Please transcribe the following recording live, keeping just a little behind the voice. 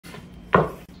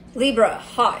Libra,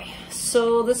 hi.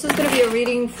 So this is going to be a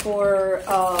reading for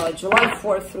July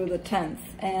 4th through the 10th,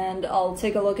 and I'll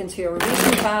take a look into your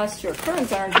recent past, your current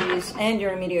energies, and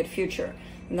your immediate future.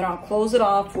 And then I'll close it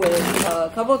off with a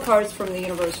couple of cards from the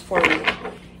universe for you.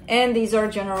 And these are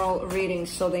general readings,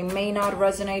 so they may not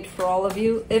resonate for all of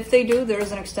you. If they do, there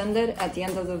is an extended at the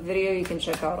end of the video. You can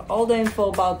check out all the info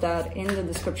about that in the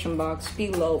description box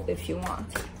below if you want.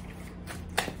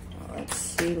 Let's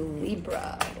see,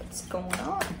 Libra, what's going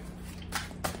on?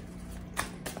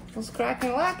 What's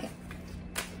cracking whacking?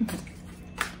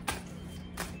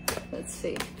 Let's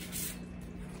see.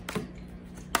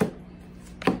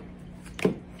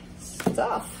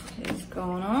 Stuff is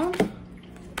going on.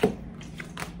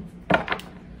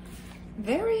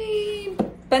 Very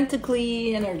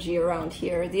Pentacly energy around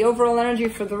here. The overall energy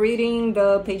for the reading,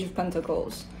 the Page of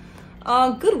Pentacles.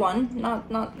 Good one,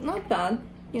 not bad.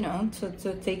 You know,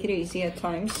 to take it easy at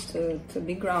times, to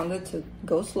be grounded, to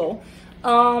go slow.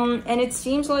 And it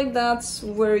seems like that's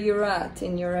where you're at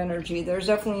in your energy. There's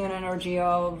definitely an energy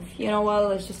of, you know what,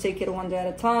 let's just take it one day at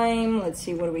a time. Let's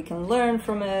see what we can learn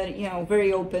from it. You know,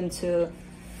 very open to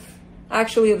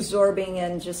actually absorbing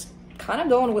and just kind of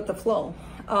going with the flow.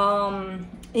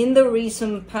 In the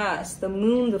recent past, the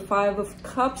Moon, the Five of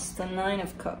Cups, the Nine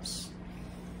of Cups.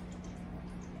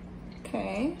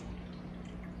 Okay.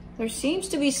 There seems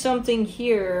to be something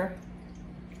here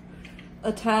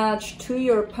attached to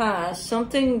your past,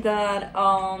 something that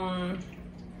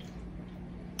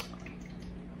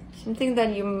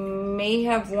you may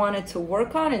have wanted to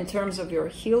work on in terms of your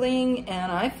healing,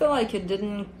 and I feel like you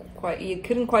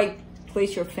couldn't quite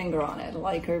place your finger on it.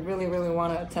 Like, I really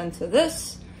want to attend to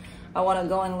this. I want to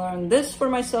go and learn this for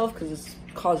myself because it's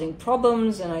causing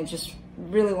problems, and I just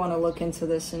really want to look into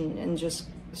this and just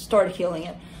start healing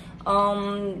it.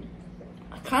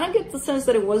 I kind of get the sense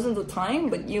that it wasn't the time,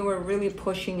 but you were really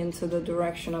pushing into the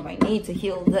direction of, I need to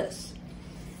heal this.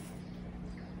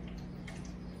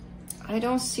 I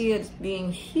don't see it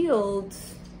being healed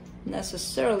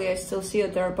necessarily. I still see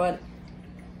it there, but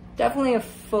definitely a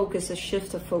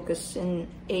shift of focus in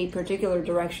a particular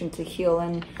direction to heal,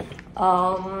 and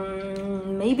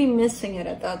maybe missing it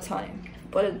at that time.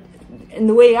 But in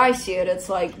the way I see it, it's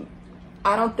like,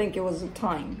 I don't think it was the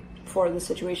time for the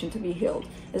situation to be healed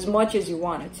as much as you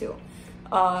wanted to,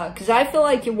 because I feel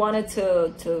like you wanted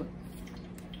to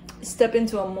step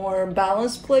into a more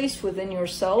balanced place within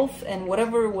yourself, and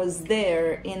whatever was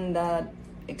there in that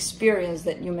experience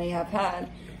that you may have had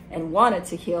and wanted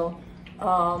to heal,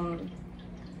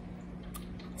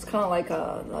 it's kind of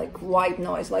like white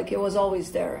noise, like it was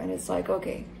always there, and it's like,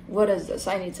 okay, what is this?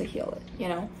 I need to heal it, you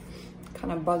know,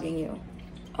 kind of bugging you.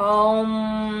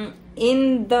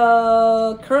 In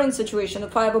the current situation, the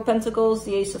Five of Pentacles,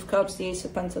 the Ace of Cups, the Ace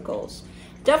of Pentacles,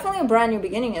 definitely a brand new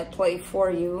beginning at play for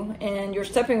you, and you're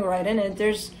stepping right in it.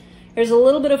 There's a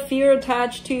little bit of fear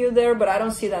attached to you there, but I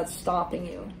don't see that stopping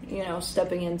you, you know,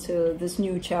 stepping into this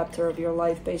new chapter of your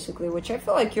life, basically, which I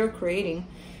feel like you're creating,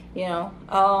 you know.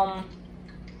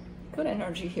 Good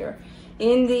energy here.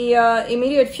 In the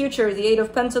immediate future, the Eight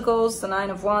of Pentacles, the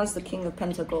Nine of Wands, the King of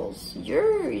Pentacles.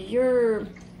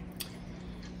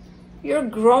 You're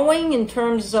growing in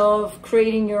terms of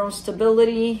creating your own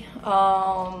stability,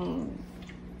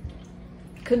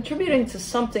 contributing to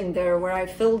something there where I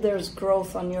feel there's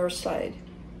growth on your side.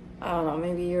 I don't know,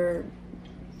 maybe you're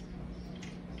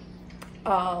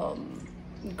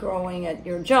growing at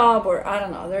your job, or I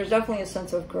don't know. There's definitely a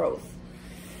sense of growth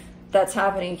that's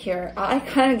happening here. I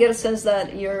kind of get a sense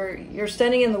that you're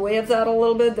standing in the way of that a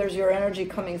little bit. There's your energy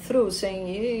coming through saying,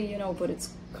 you know, but it's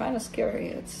kind of scary.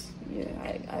 It's, yeah,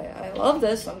 I love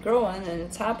this, I'm growing, and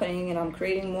it's happening, and I'm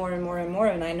creating more and more and more,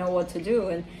 and I know what to do,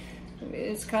 and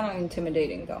it's kind of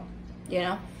intimidating though, you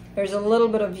know. There's a little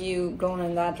bit of you going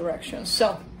in that direction.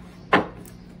 So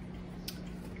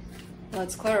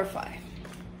let's clarify.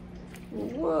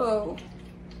 Whoa,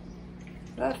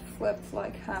 that flipped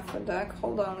like half a deck.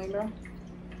 Hold on, Libra.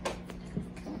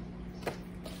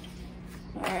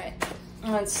 Okay.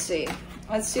 All right, let's see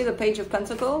the Page of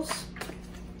Pentacles.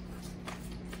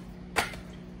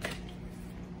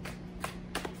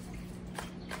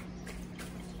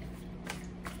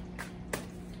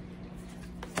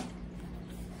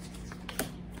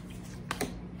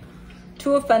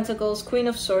 Two of Pentacles, Queen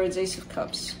of Swords, Ace of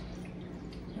Cups.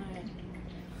 Alright.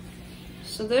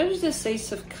 So there's this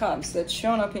Ace of Cups that's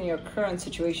shown up in your current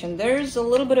situation. There's a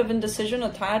little bit of indecision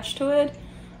attached to it.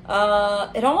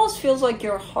 It almost feels like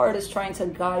your heart is trying to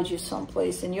guide you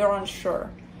someplace and you're unsure.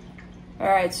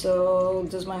 Alright, so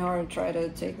does my heart try to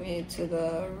take me to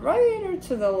the right or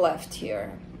to the left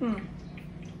here? I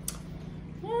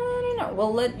don't know,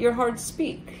 well, let your heart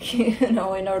speak, you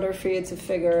know, in order for you to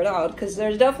figure it out. Because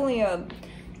there's definitely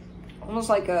almost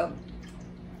like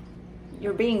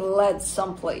you're being led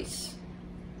someplace.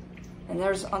 And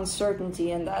there's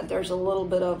uncertainty in that. There's a little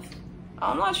bit of,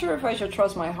 I'm not sure if I should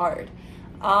trust my heart.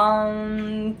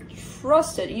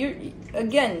 Trust it.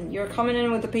 You're coming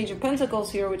in with the Page of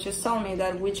Pentacles here, which is telling me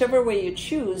that whichever way you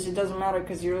choose, it doesn't matter,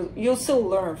 because you'll still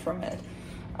learn from it.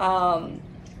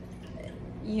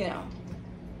 You know.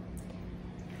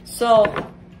 So,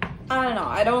 I don't know.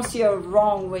 I don't see a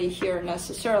wrong way here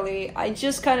necessarily. I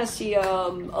just kind of see a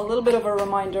little bit of a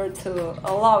reminder to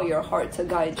allow your heart to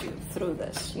guide you through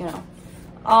this, you know,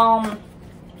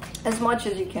 as much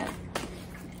as you can.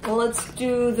 Well, let's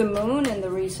do the moon in the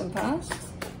recent past.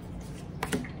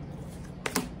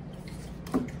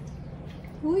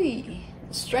 Whee!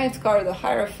 Strength card, the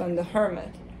Hierophant, the Hermit.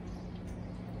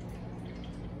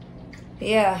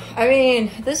 Yeah, I mean,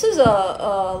 this is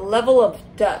a level of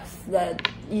depth that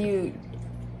you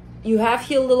have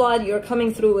healed a lot. You're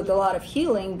coming through with a lot of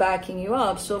healing backing you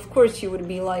up. So, of course, you would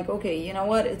be like, okay, you know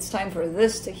what? It's time for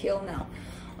this to heal now.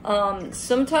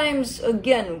 Sometimes,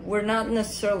 again, we're not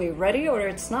necessarily ready, or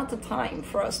it's not the time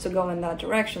for us to go in that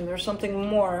direction. There's something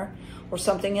more or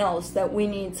something else that we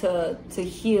need to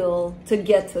heal to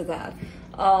get to that.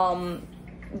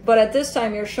 But at this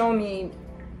time, you're showing me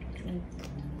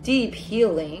deep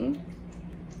healing,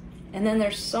 and then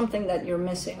there's something that you're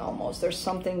missing almost. There's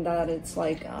something that it's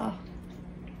like,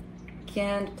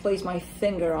 can't place my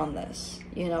finger on this,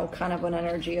 you know, kind of an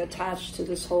energy attached to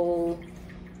this whole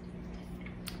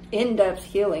in-depth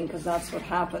healing, because that's what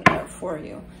happened there for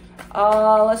you.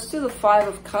 Let's do the Five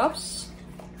of Cups.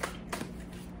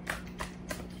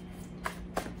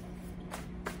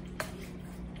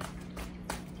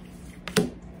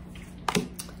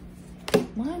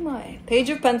 My.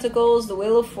 Page of Pentacles, the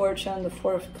Wheel of Fortune, the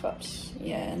Four of Cups.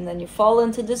 Yeah, and then you fall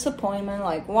into disappointment,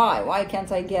 like, why? Why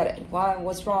can't I get it? Why?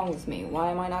 What's wrong with me?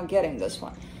 Why am I not getting this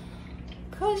one?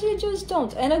 Because you just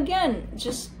don't. And again,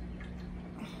 just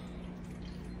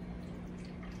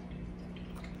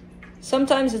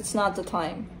sometimes it's not the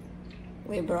time,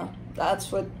 Libra.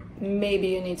 That's what maybe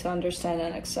you need to understand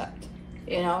and accept.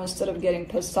 You know, instead of getting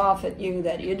pissed off at you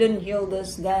that you didn't heal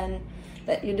this then,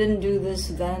 that you didn't do this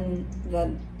then, that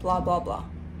blah, blah, blah.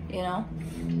 You know?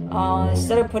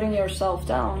 Instead of putting yourself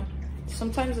down,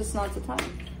 sometimes it's not the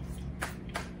time.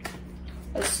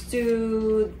 Let's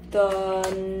do the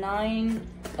Nine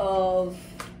of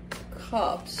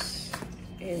Cups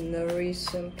in the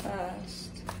recent past.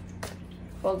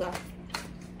 Hold on.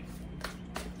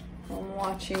 I'm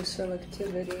watching some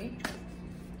activity.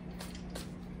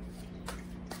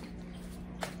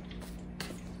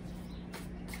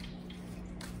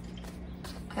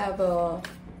 Have a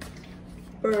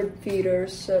bird feeder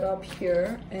set up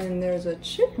here, and there's a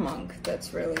chipmunk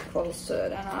that's really close to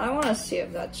it, and I want to see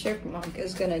if that chipmunk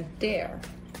is gonna dare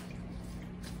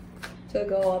to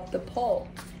go up the pole,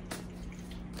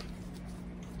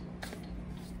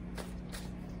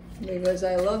 because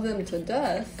I love them to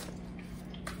death,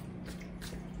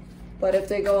 but if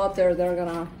they go up there, they're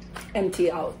gonna empty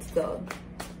out the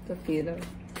feeder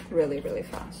really, really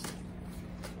fast.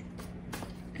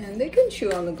 And they can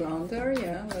chew on the ground there,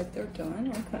 yeah, like they're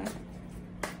doing, okay.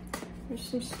 There's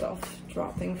some stuff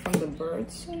dropping from the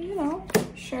birds, so, you know,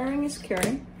 sharing is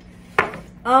caring.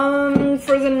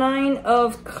 For the Nine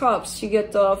of Cups, you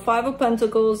get the Five of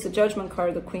Pentacles, the Judgment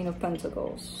card, the Queen of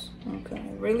Pentacles. Okay,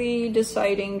 really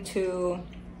deciding to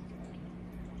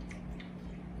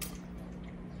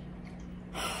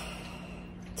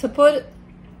put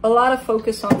a lot of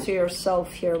focus onto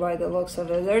yourself here by the looks of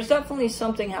it. There's definitely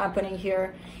something happening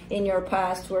here in your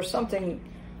past where something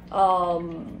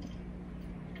was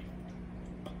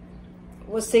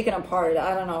taken apart.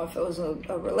 I don't know if it was a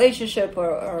relationship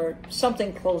or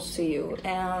something close to you.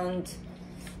 And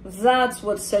that's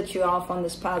what set you off on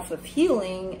this path of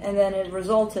healing. And then it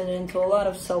resulted into a lot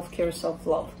of self-care,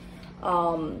 self-love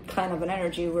kind of an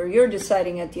energy where you're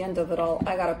deciding at the end of it all,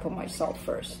 I gotta put myself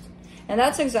first. And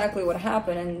that's exactly what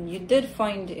happened, and you did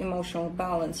find emotional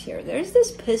balance here. There's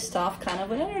this pissed off kind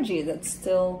of an energy that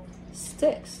still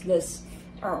sticks. This,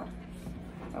 oh,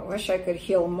 I wish I could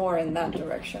heal more in that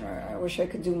direction, or I wish I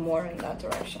could do more in that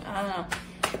direction. I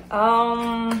don't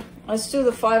know. Let's do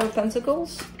the Five of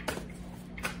Pentacles.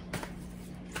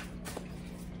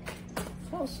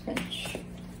 False Finch.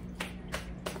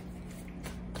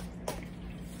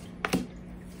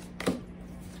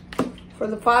 For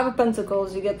the Five of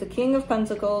Pentacles, you get the King of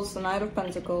Pentacles, the Knight of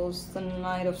Pentacles, the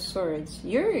Knight of Swords.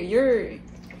 You're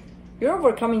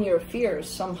overcoming your fears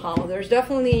somehow. There's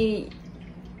definitely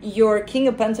your King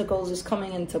of Pentacles is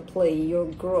coming into play. Your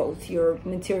growth, your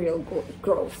material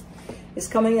growth is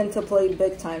coming into play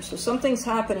big time. So something's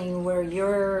happening where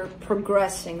you're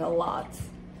progressing a lot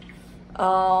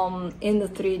in the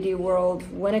 3D world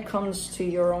when it comes to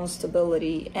your own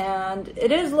stability. And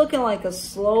it is looking like a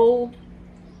slow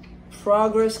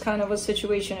progress kind of a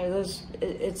situation.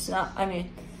 It's not, I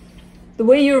mean, the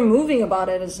way you're moving about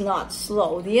it is not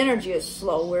slow. The energy is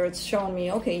slow, where it's showing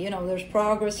me, okay, you know, there's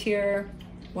progress here,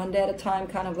 one day at a time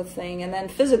kind of a thing. And then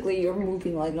physically you're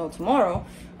moving like no tomorrow.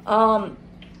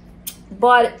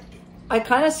 But I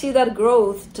kind of see that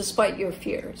growth despite your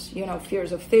fears, you know,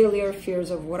 fears of failure, fears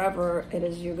of whatever it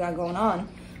is you got going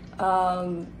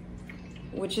on,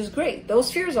 which is great.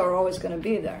 Those fears are always going to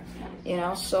be there, you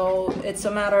know, so it's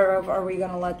a matter of, are we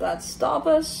going to let that stop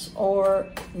us or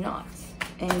not?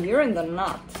 And you're in the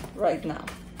not right now.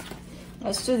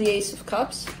 Let's do the Ace of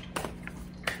Cups.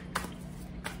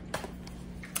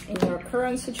 In your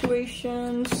current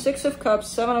situation, 6 of Cups,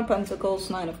 7 of Pentacles,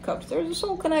 9 of Cups. There's a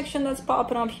soul connection that's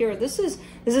popping up here. This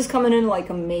is coming in like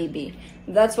a maybe.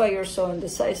 That's why you're so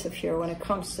indecisive here when it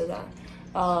comes to that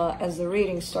as the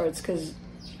reading starts, because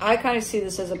I kind of see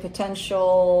this as a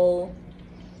potential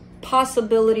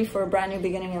possibility for a brand new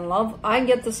beginning in love. I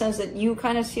get the sense that you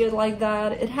kind of see it like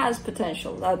that. It has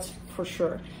potential, that's for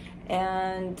sure.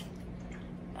 And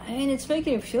I mean, it's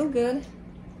making you feel good.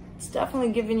 It's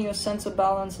definitely giving you a sense of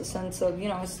balance, a sense of, you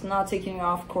know, it's not taking you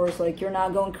off course. Like, you're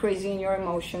not going crazy in your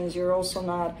emotions. You're also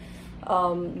not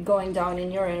going down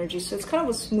in your energy. So it's kind of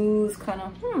a smooth kind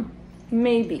of,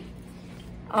 maybe.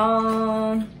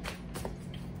 I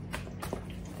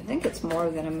think it's more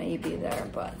than a maybe there,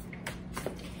 but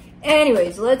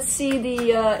anyways, let's see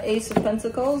the Ace of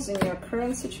Pentacles in your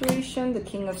current situation, the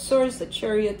King of Swords, the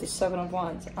Chariot, the 7 of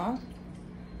Wands.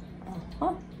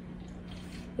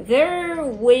 Their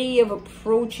way of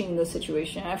approaching the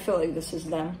situation, I feel like this is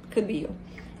them, could be you,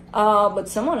 but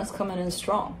someone is coming in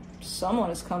strong. Someone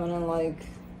is coming in like,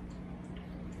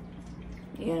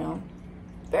 you know,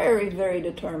 very, very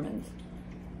determined,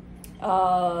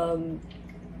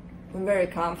 very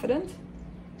confident.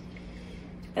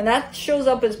 And that shows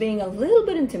up as being a little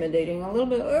bit intimidating, a little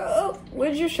bit, oh,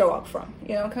 where'd you show up from?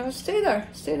 You know, kind of stay there,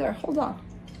 hold on,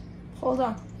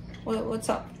 what's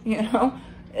up, you know?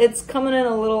 It's coming in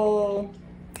a little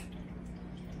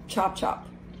chop.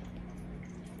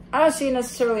 I don't see it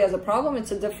necessarily as a problem.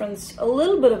 It's a difference, a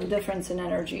little bit of a difference in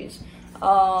energies.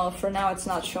 For now, it's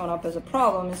not showing up as a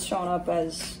problem. It's showing up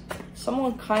as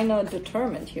someone kind of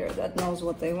determined here that knows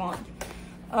what they want.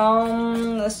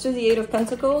 Let's do the 8 of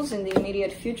Pentacles in the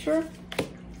immediate future.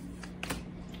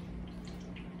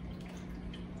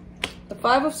 The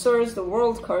 5 of Swords, the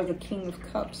World card, the King of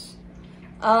Cups.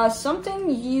 Something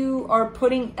you are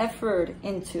putting effort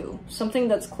into, something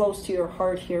that's close to your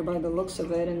heart here by the looks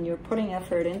of it, and you're putting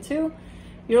effort into,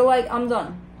 you're like, I'm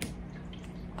done.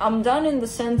 I'm done in the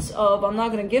sense of, I'm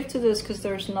not going to give to this because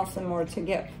there's nothing more to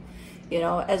give. You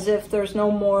know, as if there's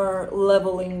no more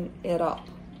leveling it up.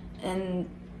 And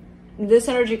this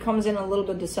energy comes in a little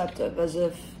bit deceptive, as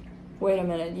if, wait a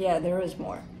minute, yeah, there is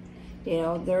more. You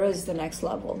know, there is the next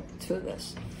level to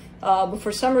this. But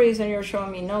for some reason you're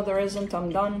showing me, no, there isn't,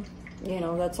 I'm done. You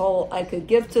know, that's all I could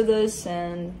give to this,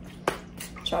 and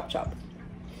chop.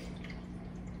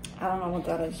 I don't know what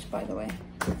that is, by the way.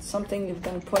 It's something you've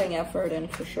been putting effort in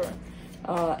for sure.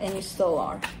 And you still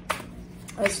are.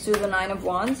 Let's do the 9 of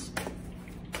Wands.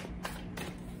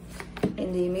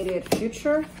 In the immediate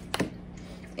future.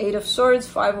 8 of Swords,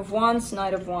 5 of Wands,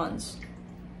 Knight of Wands.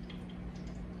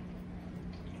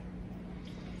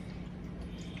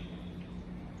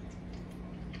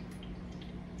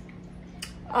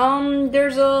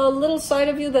 There's a little side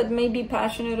of you that may be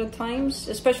passionate at times,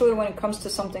 especially when it comes to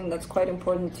something that's quite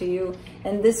important to you.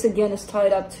 And this again is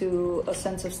tied up to a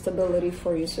sense of stability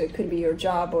for you. So it could be your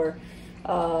job or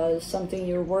something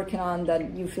you're working on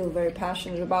that you feel very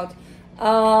passionate about.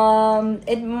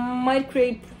 It might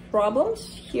create problems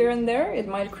here and there. It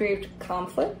might create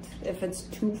conflict if it's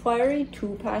too fiery,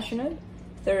 too passionate.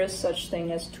 There is such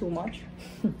thing as too much,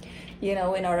 you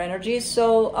know, in our energy.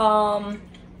 So,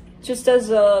 just as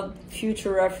a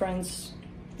future reference,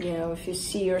 you know, if you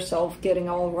see yourself getting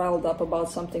all riled up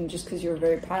about something just because you're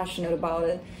very passionate about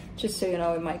it, just so you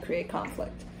know, it might create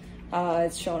conflict.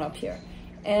 It's shown up here.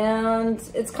 And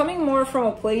it's coming more from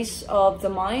a place of the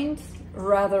mind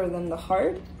rather than the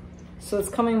heart. So it's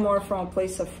coming more from a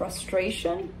place of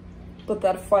frustration, but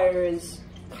that fire is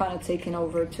kind of taking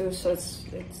over too. So it's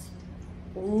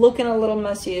looking a little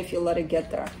messy if you let it get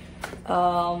there.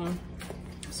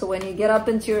 So when you get up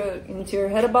into your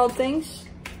head about things,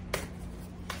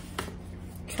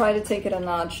 try to take it a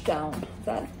notch down,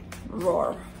 that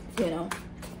roar, you know.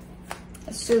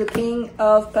 Let's do the King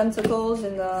of Pentacles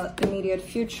in the immediate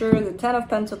future, the Ten of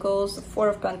Pentacles, the Four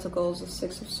of Pentacles, the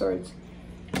Six of Swords.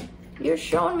 You're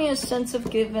showing me a sense of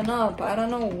giving up. I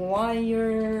don't know why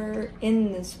you're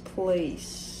in this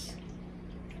place.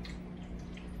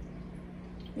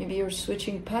 Maybe you're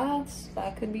switching paths.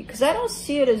 That could be, because I don't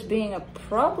see it as being a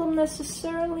problem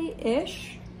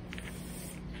necessarily-ish.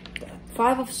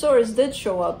 Five of Swords did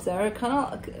show up there. Kind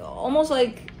of almost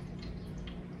like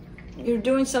you're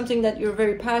doing something that you're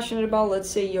very passionate about, let's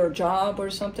say your job or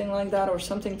something like that, or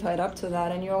something tied up to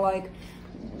that, and you're like,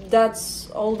 that's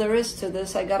all there is to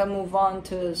this. I gotta move on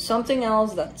to something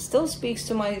else that still speaks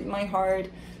to my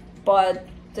heart, but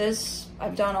this,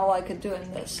 I've done all I could do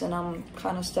in this, and I'm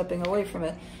kind of stepping away from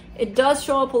it. It does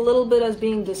show up a little bit as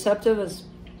being deceptive, as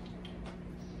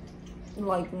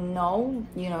like, no,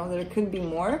 you know, there could be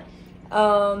more.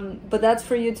 But that's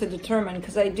for you to determine,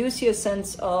 because I do see a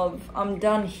sense of, I'm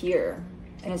done here.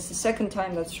 And it's the second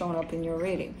time that's shown up in your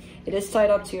reading. It is tied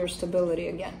up to your stability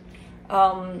again.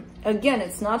 Again,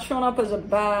 it's not shown up as a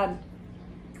bad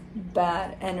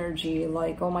energy,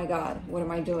 like, oh my God, what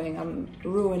am I doing? I'm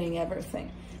ruining everything.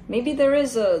 Maybe there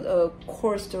is a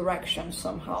course direction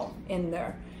somehow in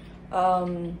there.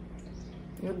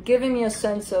 You're giving me a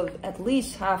sense of at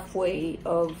least halfway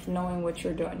of knowing what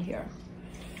you're doing here.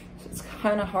 It's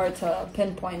kind of hard to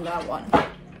pinpoint that one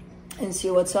and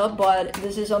see what's up, but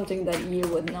this is something that you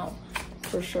would know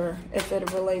for sure if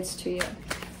it relates to you.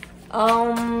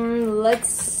 Let's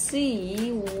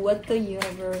see what the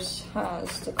universe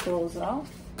has to close out.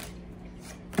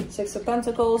 Six of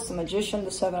Pentacles, the Magician,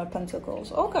 the Seven of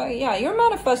Pentacles. Okay, yeah, you're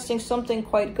manifesting something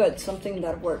quite good, something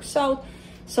that works out,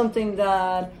 something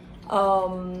that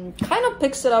kind of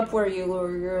picks it up where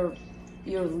you're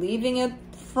leaving it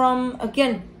from.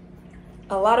 Again,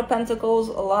 a lot of Pentacles,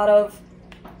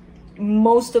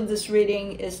 most of this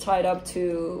reading is tied up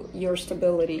to your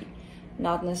stability,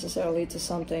 not necessarily to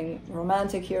something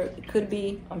romantic here. It could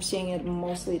be, I'm seeing it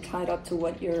mostly tied up to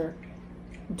what you're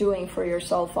doing for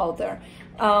yourself out there.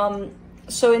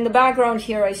 So in the background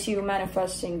here, I see you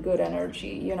manifesting good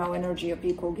energy, you know, energy of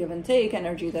equal give and take,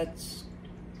 energy that's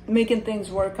making things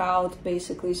work out,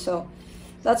 basically. So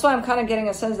that's why I'm kind of getting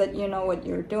a sense that you know what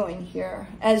you're doing here.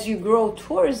 As you grow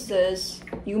towards this,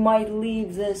 you might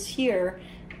leave this here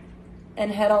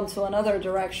and head on to another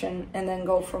direction and then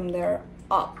go from there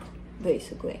up,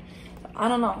 basically. I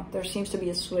don't know. There seems to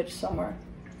be a switch somewhere,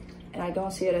 and I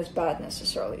don't see it as bad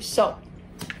necessarily. So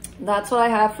that's what I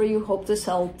have for you. Hope this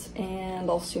helped, and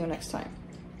I'll see you next time.